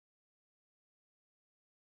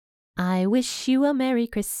I wish you a Merry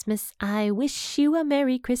Christmas. I wish you a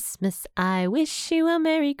Merry Christmas. I wish you a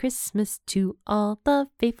Merry Christmas to all the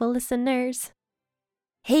faithful listeners.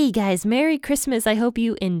 Hey guys, Merry Christmas. I hope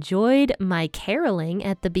you enjoyed my caroling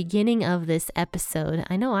at the beginning of this episode.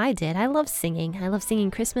 I know I did. I love singing. I love singing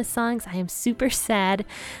Christmas songs. I am super sad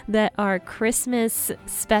that our Christmas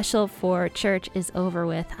special for church is over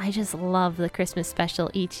with. I just love the Christmas special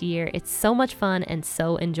each year. It's so much fun and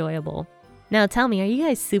so enjoyable. Now tell me, are you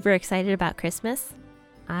guys super excited about Christmas?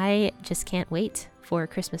 I just can't wait for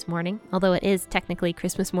Christmas morning. Although it is technically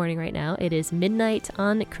Christmas morning right now. It is midnight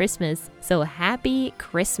on Christmas. So happy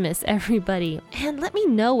Christmas, everybody. And let me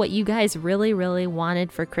know what you guys really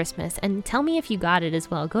wanted for Christmas. And tell me if you got it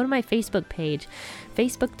as well. Go to my Facebook page,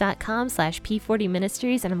 facebook.com/P40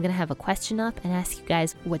 Ministries. And I'm going to have a question up and ask you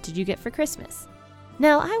guys, what did you get for Christmas?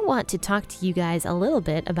 Now, I want to talk to you guys a little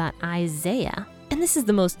bit about Isaiah. And this is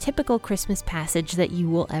the most typical Christmas passage that you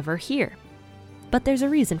will ever hear. But there's a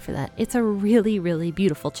reason for that. It's a really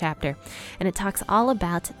beautiful chapter, and it talks all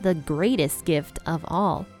about the greatest gift of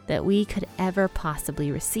all that we could ever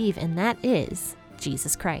possibly receive, and that is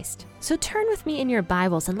Jesus Christ. So turn with me in your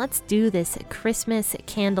Bibles and let's do this Christmas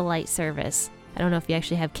candlelight service. I don't know if you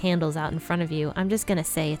actually have candles out in front of you. I'm just going to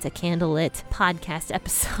say it's a candlelit podcast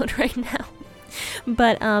episode right now.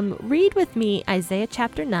 But read with me Isaiah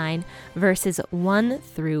chapter 9, verses 1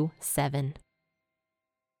 through 7.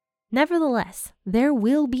 Nevertheless, there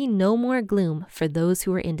will be no more gloom for those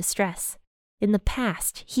who are in distress. In the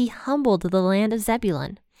past, he humbled the land of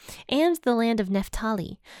Zebulun and the land of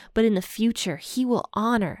Naphtali, but in the future he will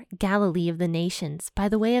honor Galilee of the nations by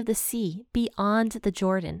the way of the sea beyond the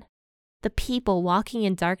Jordan. The people walking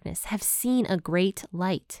in darkness have seen a great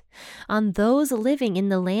light. On those living in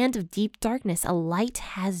the land of deep darkness, a light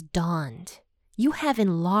has dawned. You have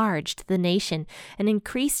enlarged the nation and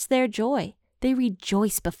increased their joy. They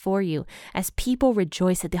rejoice before you as people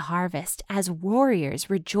rejoice at the harvest, as warriors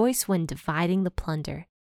rejoice when dividing the plunder.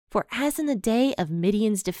 For as in the day of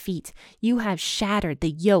Midian's defeat, you have shattered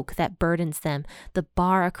the yoke that burdens them, the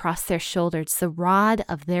bar across their shoulders, the rod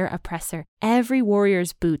of their oppressor. Every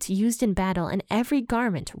warrior's boot used in battle and every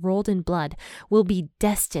garment rolled in blood will be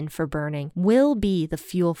destined for burning, will be the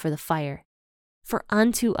fuel for the fire. For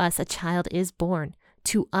unto us a child is born.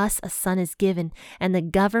 To us a son is given, and the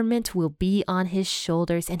government will be on his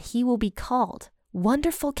shoulders, and he will be called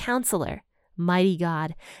Wonderful Counselor, Mighty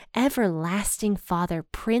God, Everlasting Father,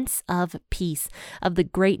 Prince of Peace. Of the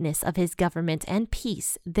greatness of his government and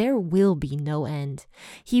peace there will be no end.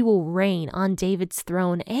 He will reign on David's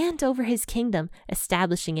throne and over his kingdom,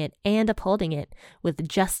 establishing it and upholding it with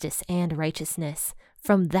justice and righteousness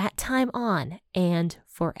from that time on and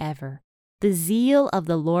forever. The zeal of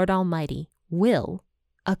the Lord Almighty will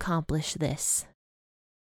accomplish this.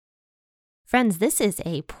 Friends, this is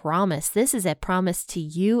a promise. This is a promise to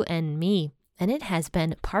you and me, and it has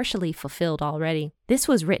been partially fulfilled already. This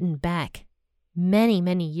was written back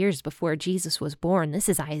many years before Jesus was born. This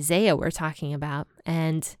is Isaiah we're talking about,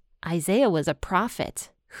 and Isaiah was a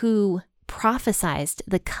prophet who prophesied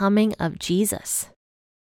the coming of Jesus.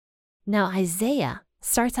 Now, Isaiah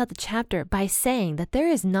starts out the chapter by saying that there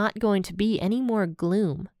is not going to be any more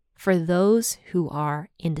gloom for those who are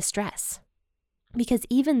in distress. Because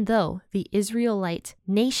even though the Israelite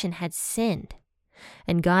nation had sinned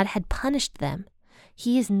and God had punished them,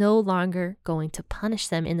 he is no longer going to punish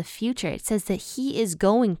them in the future. It says that he is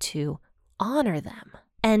going to honor them.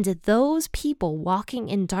 And those people walking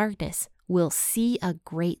in darkness will see a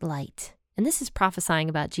great light. And this is prophesying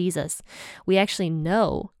about Jesus. We actually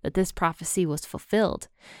know that this prophecy was fulfilled.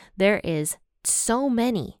 There is so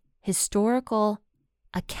many historical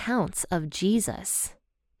accounts of Jesus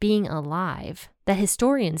being alive that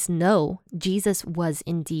historians know Jesus was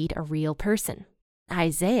indeed a real person.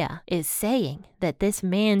 Isaiah is saying that this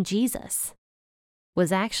man Jesus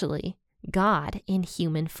was actually God in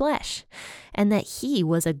human flesh, and that he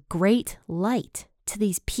was a great light to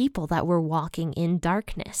these people that were walking in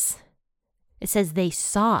darkness. It says they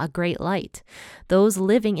saw a great light. Those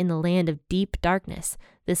living in the land of deep darkness,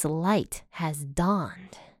 this light has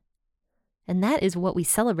dawned. And that is what we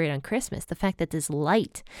celebrate on Christmas, the fact that this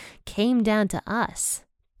light came down to us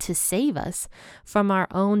to save us from our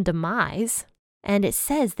own demise. And it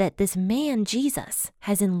says that this man, Jesus,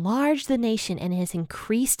 has enlarged the nation and has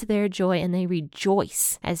increased their joy, and they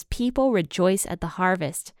rejoice as people rejoice at the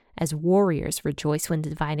harvest, as warriors rejoice when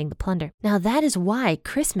dividing the plunder. Now, that is why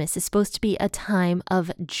Christmas is supposed to be a time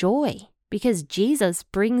of joy, because Jesus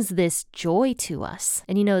brings this joy to us.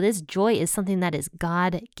 And you know, this joy is something that is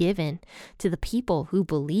God-given to the people who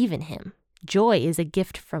believe in him. Joy is a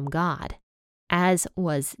gift from God, as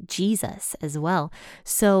was Jesus as well.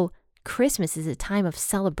 So Christmas is a time of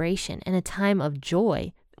celebration and a time of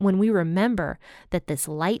joy when we remember that this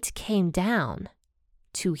light came down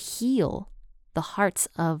to heal the hearts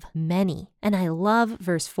of many. And I love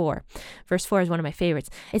verse 4. Verse 4 is one of my favorites.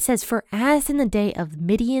 It says, "For as in the day of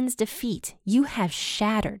Midian's defeat, you have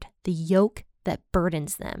shattered the yoke that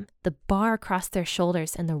burdens them, the bar across their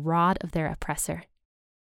shoulders and the rod of their oppressor."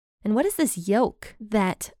 And what is this yoke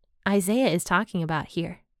that Isaiah is talking about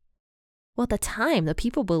here? Well, at the time, the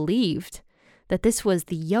people believed that this was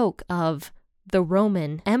the yoke of the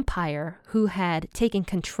Roman Empire who had taken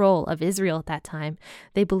control of Israel at that time.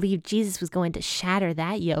 They believed Jesus was going to shatter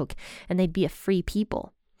that yoke and they'd be a free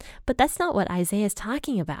people. But that's not what Isaiah is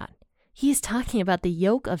talking about. He is talking about the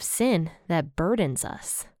yoke of sin that burdens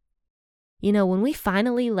us. You know, when we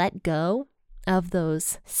finally let go of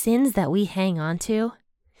those sins that we hang on to,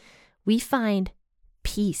 we find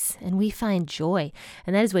peace and we find joy.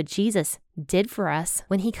 And that is what Jesus did for us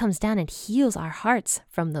when he comes down and heals our hearts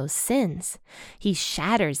from those sins. He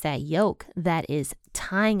shatters that yoke that is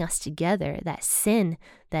tying us together, that sin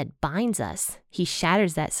that binds us. He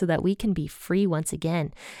shatters that so that we can be free once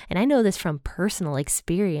again. And I know this from personal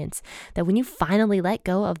experience, that when you finally let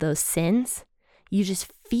go of those sins, you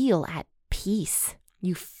just feel at peace.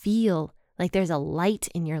 You feel like there's a light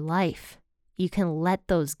in your life. You can let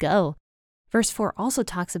those go. Verse 4 also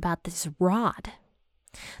talks about this rod,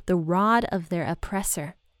 the rod of their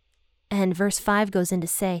oppressor. And verse 5 goes in to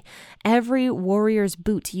say, "Every warrior's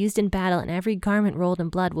boot used in battle and every garment rolled in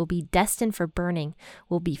blood will be destined for burning,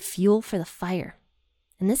 will be fuel for the fire."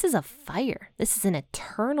 And this is a fire. This is an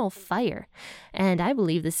eternal fire. And I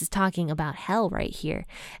believe this is talking about hell right here.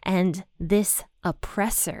 And this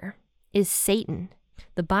oppressor is Satan.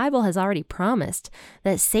 The Bible has already promised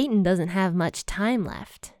that Satan doesn't have much time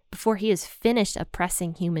left before he is finished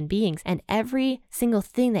oppressing human beings. And every single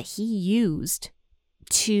thing that he used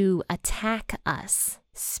to attack us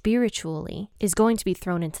spiritually is going to be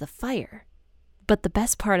thrown into the fire. But the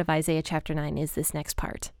best part of Isaiah chapter 9 is this next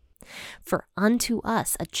part. "For unto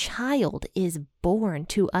us a child is born,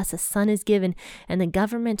 to us a son is given, and the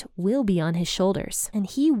government will be on his shoulders. And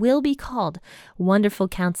he will be called Wonderful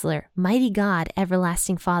Counselor, Mighty God,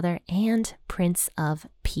 Everlasting Father, and Prince of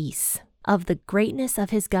Peace. Of the greatness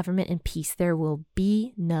of his government and peace there will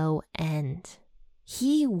be no end."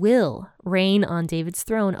 He will reign on David's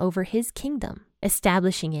throne over his kingdom,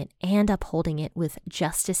 establishing it and upholding it with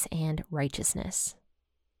justice and righteousness.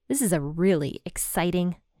 This is a really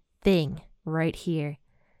exciting thing right here.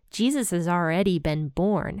 Jesus has already been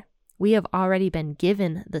born. We have already been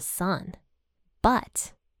given the Son.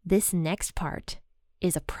 But this next part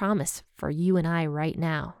is a promise for you and I right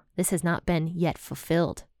now. This has not been yet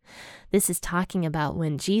fulfilled. This is talking about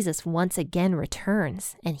when Jesus once again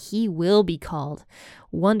returns, and he will be called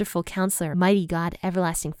Wonderful Counselor, Mighty God,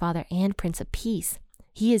 Everlasting Father, and Prince of Peace.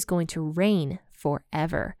 He is going to reign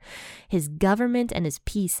forever. His government and his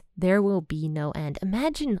peace, there will be no end.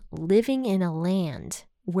 Imagine living in a land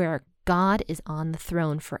where God is on the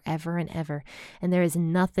throne forever and ever, and there is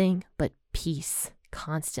nothing but peace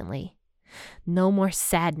constantly. No more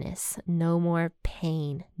sadness, no more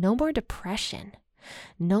pain, no more depression.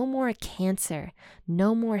 No more cancer,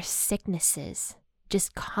 no more sicknesses,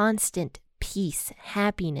 just constant peace,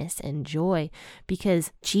 happiness, and joy,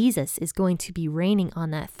 because Jesus is going to be reigning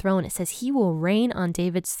on that throne. It says he will reign on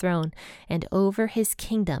David's throne and over his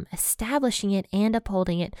kingdom, establishing it and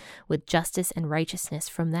upholding it with justice and righteousness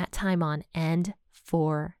from that time on and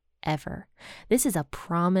forever. This is a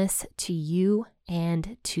promise to you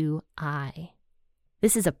and to I.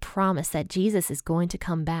 This is a promise that Jesus is going to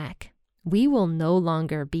come back. We will no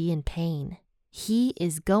longer be in pain. He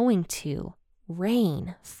is going to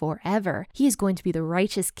reign forever. He is going to be the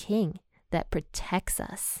righteous king that protects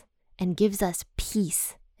us and gives us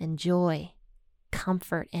peace and joy,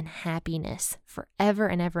 comfort and happiness forever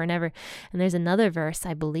and ever and ever. And there's another verse,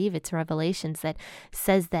 I believe it's Revelations, that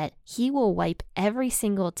says that he will wipe every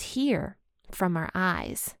single tear from our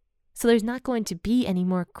eyes. So there's not going to be any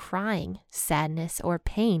more crying, sadness, or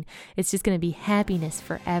pain. It's just going to be happiness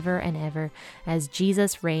forever and ever as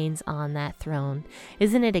Jesus reigns on that throne.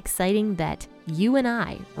 Isn't it exciting that you and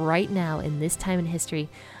I, right now in this time in history,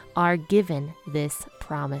 are given this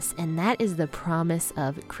promise? And that is the promise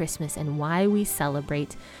of Christmas and why we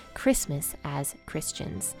celebrate Christmas as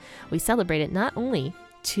Christians. We celebrate it not only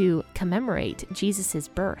to commemorate Jesus'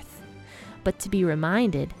 birth, but to be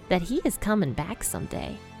reminded that he is coming back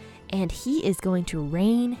someday. And he is going to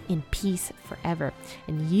reign in peace forever.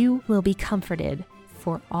 And you will be comforted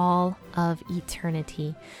for all of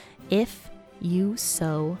eternity if you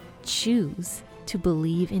so choose to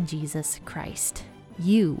believe in Jesus Christ.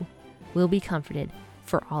 You will be comforted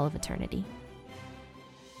for all of eternity.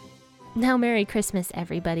 Now, Merry Christmas,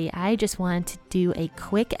 everybody. I just wanted to do a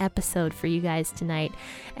quick episode for you guys tonight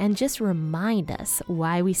and just remind us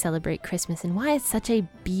why we celebrate Christmas and why it's such a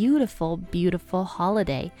beautiful, beautiful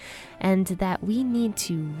holiday, and that we need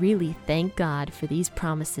to really thank God for these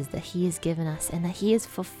promises that He has given us and that He has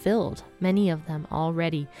fulfilled many of them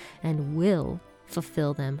already and will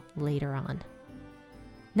fulfill them later on.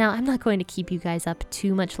 Now, I'm not going to keep you guys up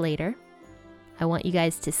too much later. I want you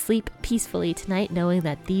guys to sleep peacefully tonight knowing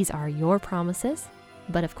that these are your promises.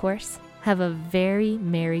 But of course, have a very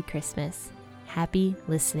Merry Christmas. Happy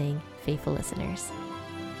listening, faithful listeners.